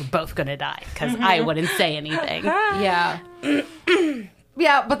 fuck, now we're both going to die because I wouldn't say anything. Yeah.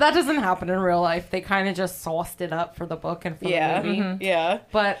 Yeah, but that doesn't happen in real life. They kind of just sauced it up for the book and for the movie. Yeah.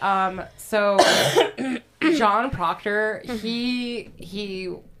 But, so John Proctor, he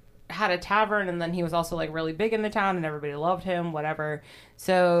had a tavern, and then he was also like really big in the town and everybody loved him, whatever.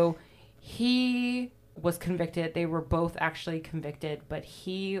 So he was convicted. They were both actually convicted, but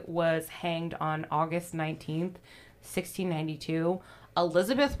he was hanged on August 19th, 1692.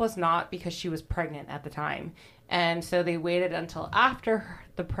 Elizabeth was not, because she was pregnant at the time. And so they waited until after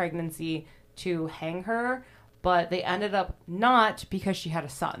the pregnancy to hang her, but they ended up not, because she had a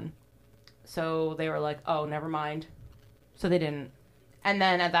son. So they were like, oh, never mind. So they didn't. And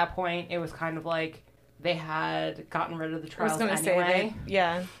then at that point, it was kind of like they had gotten rid of the trials anyway. I was going to say,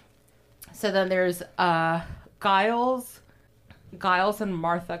 yeah. So then there's Giles and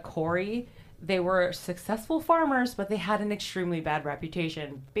Martha Corey. They were successful farmers, but they had an extremely bad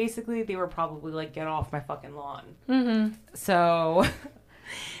reputation. Basically, they were probably like, get off my fucking lawn. Mm-hmm. So,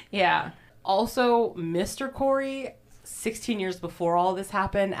 yeah. Also, Mr. Corey, 16 years before all this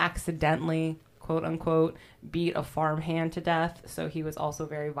happened, accidentally, quote unquote, beat a farmhand to death. So he was also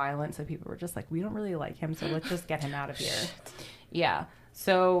very violent. So people were just like, we don't really like him, so let's just get him out of here. Yeah.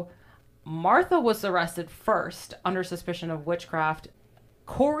 So Martha was arrested first under suspicion of witchcraft.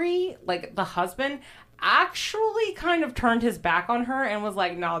 Corey, like the husband, actually kind of turned his back on her and was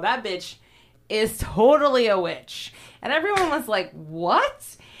like, no, that bitch is totally a witch. And everyone was like,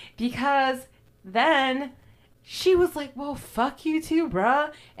 what? Because then she was like, well, fuck you too,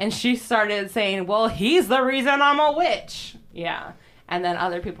 bruh. And she started saying, well, he's the reason I'm a witch. Yeah. And then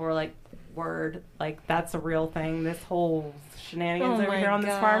other people were like, word, like, that's a real thing. This whole shenanigans over here on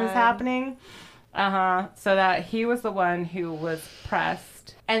this farm is happening. So that he was the one who was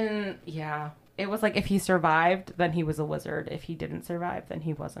pressed. And yeah, it was like if he survived, then he was a wizard. If he didn't survive, then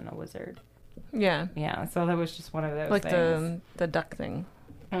he wasn't a wizard. Yeah. Yeah, so that was just one of those like things. the duck thing.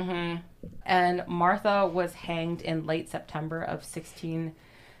 And Martha was hanged in late September of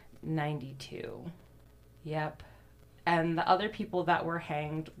 1692. Yep. And the other people that were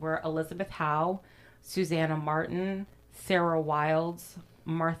hanged were Elizabeth Howe, Susanna Martin, Sarah Wilds,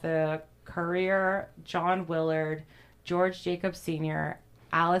 Martha Currier, John Willard, George Jacob Sr.,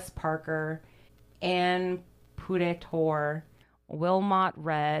 Alice Parker, Anne Pudetor, Wilmot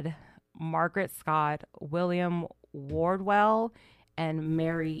Red, Margaret Scott, William Wardwell, and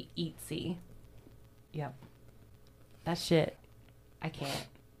Mary Eatsy. Yep. That shit. I can't.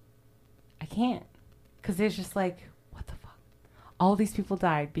 Because it's just like, what the fuck? All these people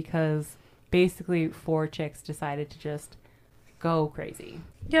died because basically 4 chicks decided to just go crazy.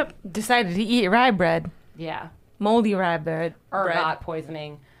 Yep. Decided to eat rye bread. Yeah. Moldy rye bread. Ergot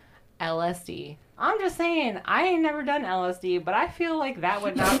poisoning. LSD. I'm just saying, I ain't never done LSD, but I feel like that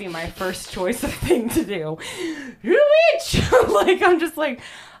would not be my first choice of thing to do. You're a witch! Like, I'm just like,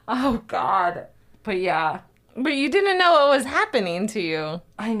 oh, God. But yeah. But you didn't know what was happening to you.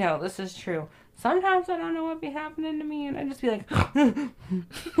 I know, this is true. Sometimes I don't know what be happening to me, and I just be like,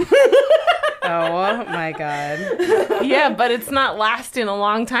 Oh my God. Yeah, but it's not lasting a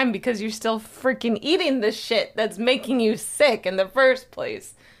long time because you're still freaking eating the shit that's making you sick in the first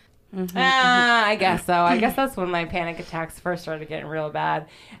place. I guess so. I guess that's when my panic attacks first started getting real bad,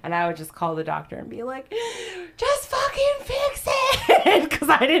 and I would just call the doctor and be like, just fucking fix it, because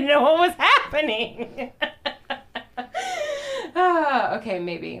I didn't know what was happening. Okay,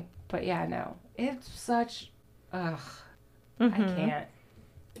 maybe. But yeah, no. It's such, I can't.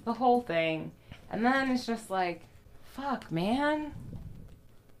 The whole thing. And then it's just like, fuck, man.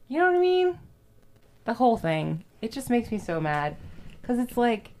 You know what I mean? The whole thing. It just makes me so mad. Because it's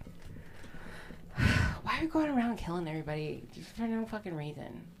like, why are you going around killing everybody just for no fucking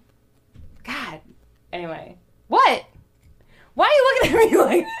reason? God. Anyway. What? Why are you looking at me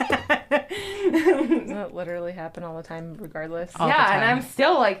like that? Doesn't that literally happen all the time regardless? Yeah, and I'm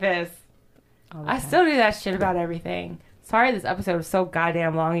still like this. I still do that shit about everything. Sorry this episode was so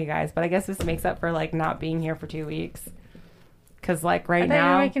goddamn long, you guys, but I guess this makes up for, like, not being here for 2 weeks. Because, like, right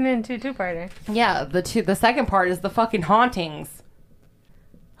now... you're making it into a two-parter. Yeah, the second part is the fucking hauntings.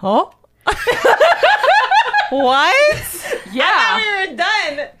 Huh? What? Yeah. I thought we were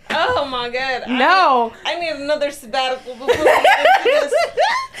done. Oh my God. No. I need another sabbatical before we get into this.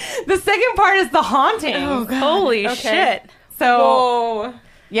 The second part is the hauntings. Oh, God. Holy Okay. shit. So, Whoa.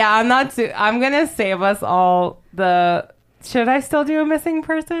 yeah, I'm going to save us all the... Should I still do a missing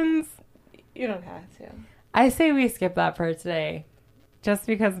persons? You don't have to. I say we skip that for today. Just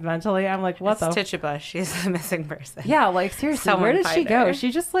because mentally I'm like, what It's the... Tituba. She's the missing person. Yeah, like, seriously, Someone where did she find go? her. She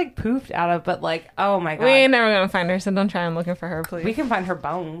just, like, poofed out of... But, like, oh, my God. We ain't never gonna find her, so don't try and looking for her, please. We can find her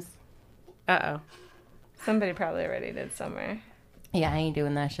bones. Uh-oh. Somebody probably already did somewhere. Yeah, I ain't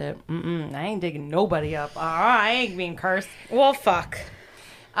doing that shit. I ain't digging nobody up. I ain't being cursed. Well, fuck.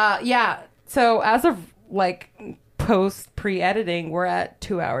 Yeah, so as of, like, pre-editing, we're at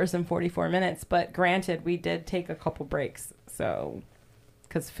 2 hours and 44 minutes. But granted, we did take a couple breaks, so...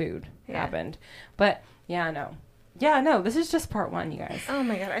 Because food happened. But, yeah, no. Yeah, no, this is just part 1, you guys. Oh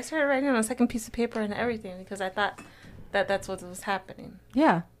my God, I started writing on a second piece of paper and everything because I thought that's what was happening.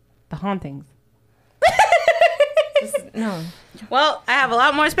 Yeah, the hauntings. No. Well, I have a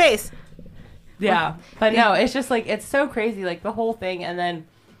lot more space. Yeah, but no, it's just, like, it's so crazy, like, the whole thing, and then...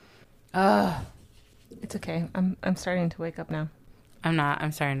 It's okay. I'm starting to wake up now. I'm not.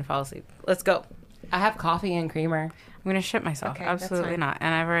 I'm starting to fall asleep. Let's go. I have coffee and creamer. I'm going to shit myself. Okay, that's Absolutely fine. not.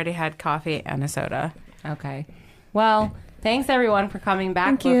 And I've already had coffee and a soda. Okay. Well, thanks everyone for coming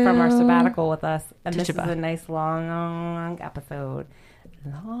back Thank from our you. sabbatical with us. And this is Tituba. a nice long episode.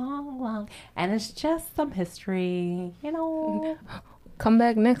 Long. And it's just some history, you know. Come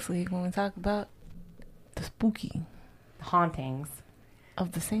back next week when we talk about the spooky Hauntings.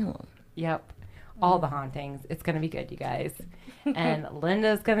 of the Salem. Yep. All the hauntings. It's going to be good, you guys. And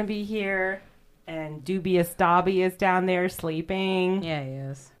Linda's going to be here. And Dubious Dobby is down there sleeping. Yeah, he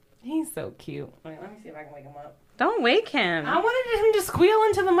is. He's so cute. Wait, let me see if I can wake him up. Don't wake him. I wanted him to squeal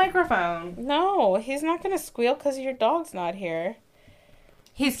into the microphone. No, he's not going to squeal because your dog's not here.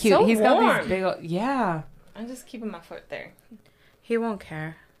 He's cute. So He's got warm. these big old... Yeah. I'm just keeping my foot there. He won't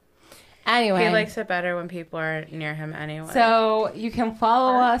care. Anyway. He likes it better when people are near him anyway. So you can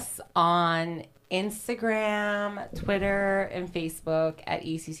follow us on Instagram, Twitter, and Facebook at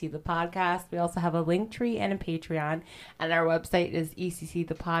ECC The Podcast. We also have a Linktree and a Patreon. And our website is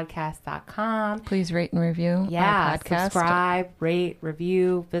ECCthepodcast.com. Please rate and review Yeah, our podcast. subscribe, rate,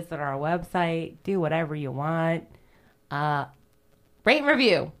 review, visit our website, do whatever you want. Rate and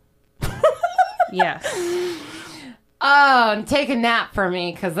review. yes. Oh, and take a nap for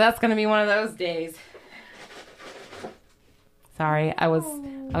me, because that's going to be one of those days. Sorry, I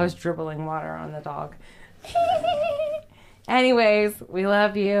was dribbling water on the dog. Anyways, we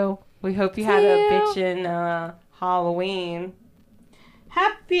love you. We hope you had a bitchin' Halloween.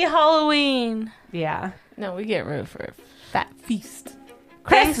 Happy Halloween. Yeah. No, we get room for a fat feast.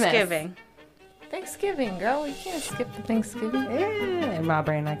 Christmas. Thanksgiving, girl. We can't skip the Thanksgiving. Yeah, in my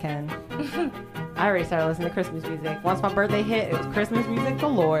brain I can. I already started listening to Christmas music. Once my birthday hit, it was Christmas music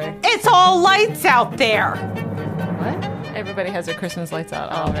galore. It's all lights out there. What? Everybody has their Christmas lights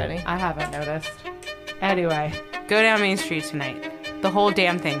out already. I haven't noticed. Anyway, Go down Main Street tonight. The whole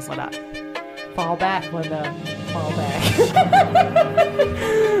damn thing's lit up. fall back, Linda. Fall back.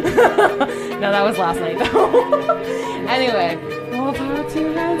 No, that was last night though. Anyway, we'll talk to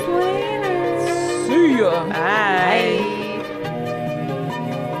you guys later. See ya. Bye.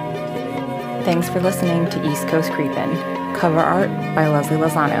 Thanks for listening to East Coast Creepin'. Cover art by Leslie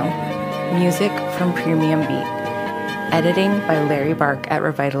Lozano. Music from Premium Beat. Editing by Larry Bark at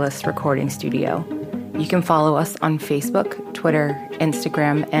Revitalist Recording Studio. You can follow us on Facebook, Twitter,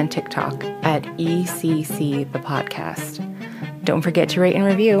 Instagram, and TikTok at ECC The Podcast. Don't forget to rate and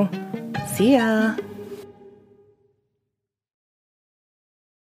review. See ya!